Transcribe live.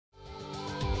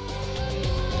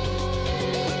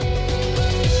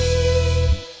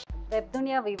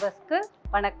அசுனியா வியூவர்ஸ்க்கு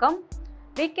வணக்கம்.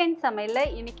 வீக்கெண்ட்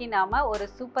சமையலில் இன்னைக்கு நாம் ஒரு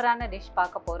சூப்பரான டிஷ்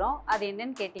பார்க்க போகிறோம். அது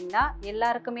என்னன்னு கேட்டிங்கன்னா,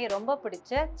 எல்லாருக்குமே ரொம்ப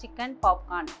பிடிச்ச சிக்கன்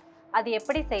பாப்கார்ன். அது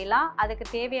எப்படி செய்யலாம், அதுக்கு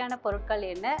தேவையான பொருட்கள்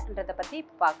என்னன்றதை பற்றி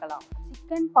இப்போ பார்க்கலாம்.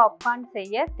 சிக்கன் பாப்கார்ன்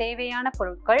செய்ய தேவையான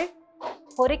பொருட்கள்: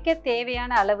 பொரிக்க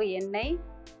தேவையான அளவு எண்ணெய்,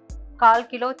 1/4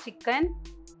 கிலோ சிக்கன்,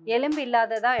 எலும்பு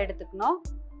இல்லாததாக எடுத்துக்கணும்,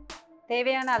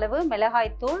 தேவையான அளவு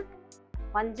மிளகாய்த்தூள்,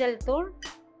 மஞ்சள் தூள்,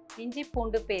 இஞ்சி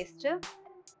பூண்டு பேஸ்ட்டு,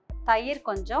 தயிர்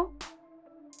கொஞ்சம்,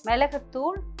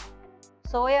 மிளகுத்தூள்,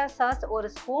 சோயா சாஸ் 1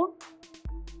 ஸ்பூன்,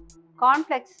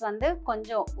 கார்ன்ஃப்ளெக்ஸ்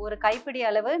கொஞ்சம் ஒரு கைப்பிடி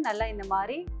அளவு நல்லா இந்த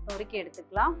மாதிரி நொறுக்கி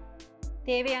எடுத்துக்கலாம்,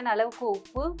 தேவையான அளவுக்கு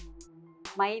உப்பு,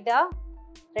 மைதா,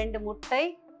 2 முட்டை,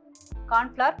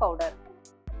 கார்ன்ஃப்ளவர் பவுடர்,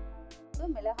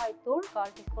 மிளகாய்த்தூள்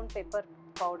 1/4 டீஸ்பூன், பெப்பர்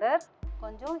பவுடர்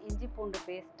கொஞ்சம், இஞ்சி பூண்டு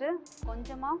பேஸ்ட்டு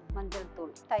கொஞ்சமாக, மஞ்சள்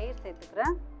தூள், தயிர்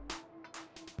சேர்த்துக்கிறேன்,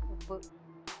 உப்பு.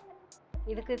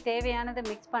 இதுக்கு தேவையானது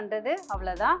மிக்ஸ் பண்ணுறது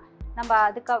அவ்வளோதான்.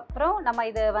 அதுக்கப்புறம் நம்ம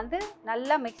இதை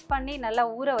நல்லா மிக்ஸ் பண்ணி நல்லா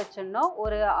ஊற வச்சிடணும்.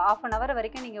 ஒரு 1/2 hour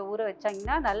வரைக்கும் நீங்கள் ஊற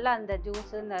வச்சிங்கன்னா நல்லா அந்த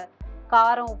ஜூஸு, இந்த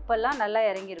காரம், உப்பெல்லாம் நல்லா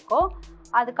இறங்கியிருக்கும்.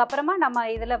 அதுக்கப்புறமா நம்ம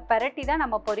இதில் பெரட்டி தான்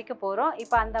நம்ம பொரிக்க போகிறோம்.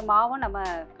 இப்போ அந்த மாவும் நம்ம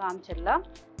காமிச்சிடலாம்.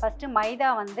 ஃபஸ்ட்டு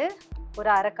மைதா ஒரு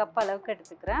 1/2 கப் அளவுக்கு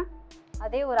எடுத்துக்கிறேன்.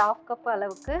 அதே ஒரு 1/2 கப்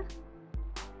அளவுக்கு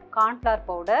கார்ன்ஃப்ளவர்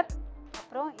பவுடர்,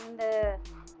 அப்புறம் இந்த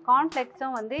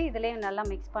கார்ன்ஃப்ளெக்ஸும் இதுலேயும் நல்லா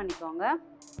மிக்ஸ் பண்ணிக்கோங்க.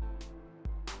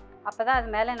 அப்போ தான் அது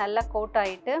மேலே நல்லா கோட்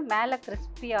ஆகிட்டு மேலே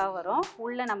கிறிஸ்பியாக வரும்,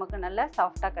 உள்ளே நமக்கு நல்லா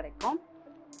சாஃப்டாக கிடைக்கும்.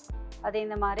 அது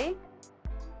இந்த மாதிரி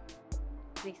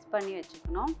மிக்ஸ் பண்ணி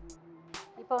வச்சுக்கணும்.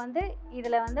 இப்போ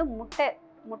இதில்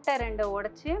முட்டை 2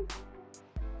 உடைச்சி,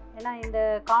 ஏன்னா இந்த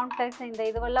கார்ன்ஃப்ளெக்ஸ் இந்த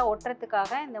இதுவெல்லாம்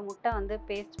ஒட்டுறதுக்காக இந்த முட்டை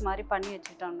பேஸ்ட் மாதிரி பண்ணி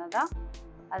வச்சுட்டோம்னா தான்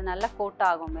அது நல்லா கோட்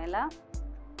ஆகும் மேலே.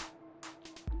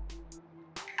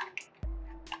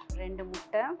 2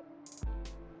 முட்டை,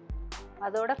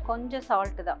 அதோட கொஞ்சம்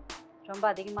சால்ட்டு தான், ரொம்ப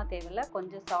அதிகமாக தேவையில்லை,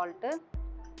 கொஞ்சம் சால்ட்டு,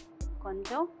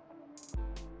 கொஞ்சம்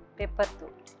பெப்பர்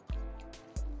தூள்.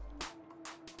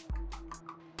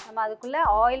 நம்ம அதுக்குள்ளே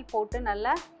ஆயில் போட்டு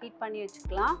நல்லா ஹீட் பண்ணி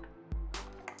வச்சுக்கலாம்.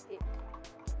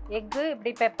 எக்கு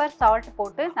இப்படி பெப்பர் சால்ட்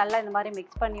போட்டு நல்லா இந்த மாதிரி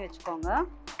மிக்ஸ் பண்ணி வச்சுக்கோங்க.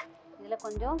 இதில்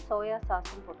கொஞ்சம் சோயா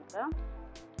சாஸும் போட்டுக்கிறேன்.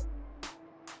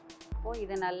 இப்போது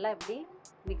இதை நல்லா இப்படி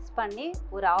மிக்ஸ் பண்ணி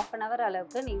ஒரு 1/2 hour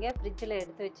அளவுக்கு நீங்கள் ஃப்ரிட்ஜில்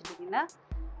எடுத்து வச்சுட்டிங்கன்னா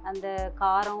அந்த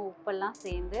காரம், உப்பெல்லாம்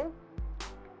சேர்ந்து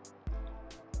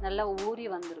நல்லா ஊறி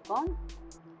வந்திருக்கும்.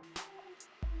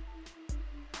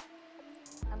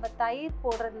 நம்ம தயிர்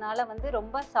போடுறதுனால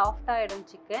ரொம்ப சாஃப்டாகிடும்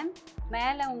சிக்கன்.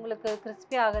 மேலே உங்களுக்கு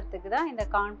கிறிஸ்பி ஆகிறதுக்கு தான் இந்த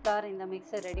கார்ன்ஃப்ளவர் இந்த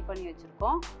மிக்ஸை ரெடி பண்ணி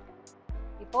வச்சுருக்கோம்.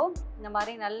 இப்போது இந்த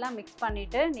மாதிரி நல்லா மிக்ஸ்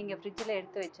பண்ணிவிட்டு நீங்கள் ஃப்ரிட்ஜில்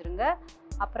எடுத்து வச்சுருங்க.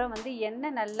 அப்புறம்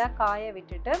எண்ணெய் நல்லா காய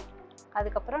விட்டுட்டு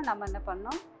அதுக்கப்புறம் நம்ம என்ன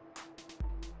பண்ணோம்,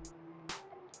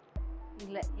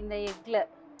 இந்த எக்கில்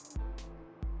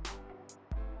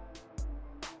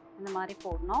இந்த மாதிரி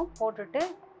போடணும். போட்டுட்டு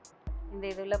இந்த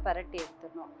இதில் பரட்டி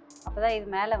எடுத்துடணும். அப்போ தான் இது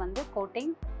மேலே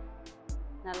கோட்டிங்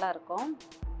நல்லாயிருக்கும்.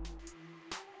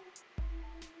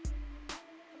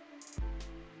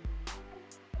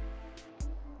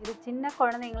 இது சின்ன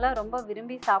குழந்தைங்களாம் ரொம்ப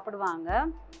விரும்பி சாப்பிடுவாங்க.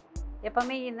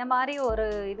 எப்போவுமே இந்த மாதிரி ஒரு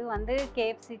இது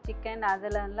KFC சிக்கன்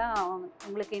அதிலெல்லாம்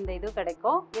உங்களுக்கு இந்த இது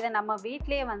கிடைக்கும். இதை நம்ம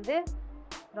வீட்லேயே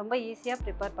ரொம்ப ஈஸியாக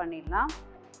ப்ரிப்பேர் பண்ணிடலாம்.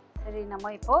 சரி,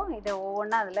 நம்ம இப்போது இதை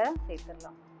ஒவ்வொன்றா அதில்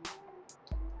சேர்த்துடலாம்.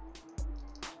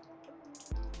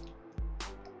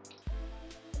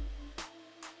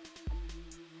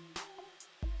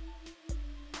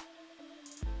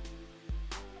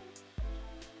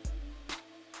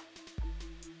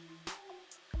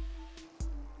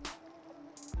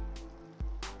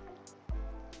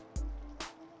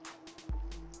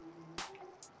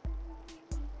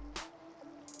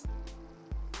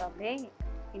 அப்படியே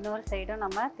இன்னொரு சைடும்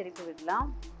நம்ம திருப்பி விடலாம்.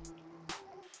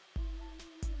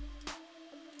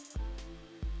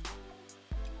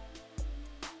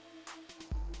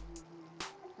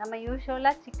 நம்ம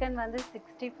யூஸ்வலாக சிக்கன்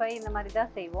 65 இந்த மாதிரி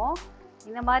தான் செய்வோம்.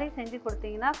 இந்த மாதிரி செஞ்சு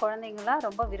கொடுத்தீங்கன்னா குழந்தைங்களாம்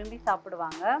ரொம்ப விரும்பி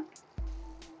சாப்பிடுவாங்க.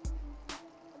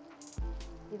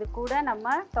 இது கூட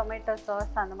நம்ம டொமேட்டோ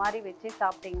சாஸ் அந்த மாதிரி வச்சு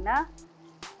சாப்பிட்டிங்கன்னா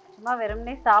சும்மா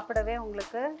வெறுமனே சாப்பிடவே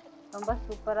உங்களுக்கு ரொம்ப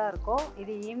சூப்பராக இருக்கும்.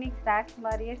 இது ஈவினிங் ஸ்நாக்ஸ்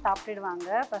மாதிரியே சாப்பிட்டுடுவாங்க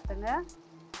பசங்க.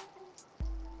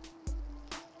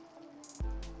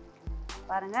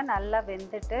 பாருங்கள், நல்லா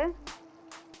வெந்துட்டு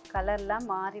கலர்லாம்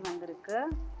மாறி வந்திருக்கு.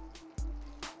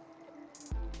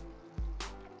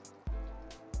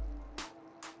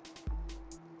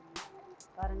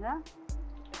 பாருங்கள்,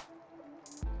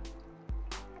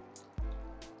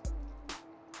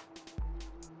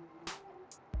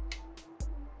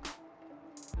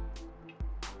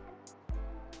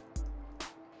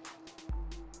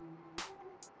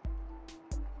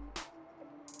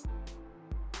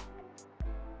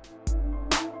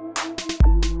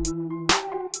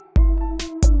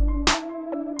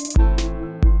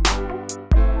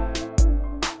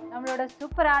 நம்மளோட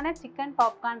சூப்பரான சிக்கன்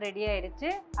பாப்கார்ன் ரெடி ஆயிடுச்சு.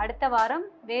 அடுத்த வாரம்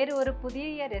வேறு ஒரு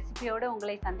புதிய ரெசிபியோடு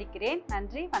உங்களை சந்திக்கிறேன்.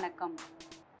 நன்றி, வணக்கம்.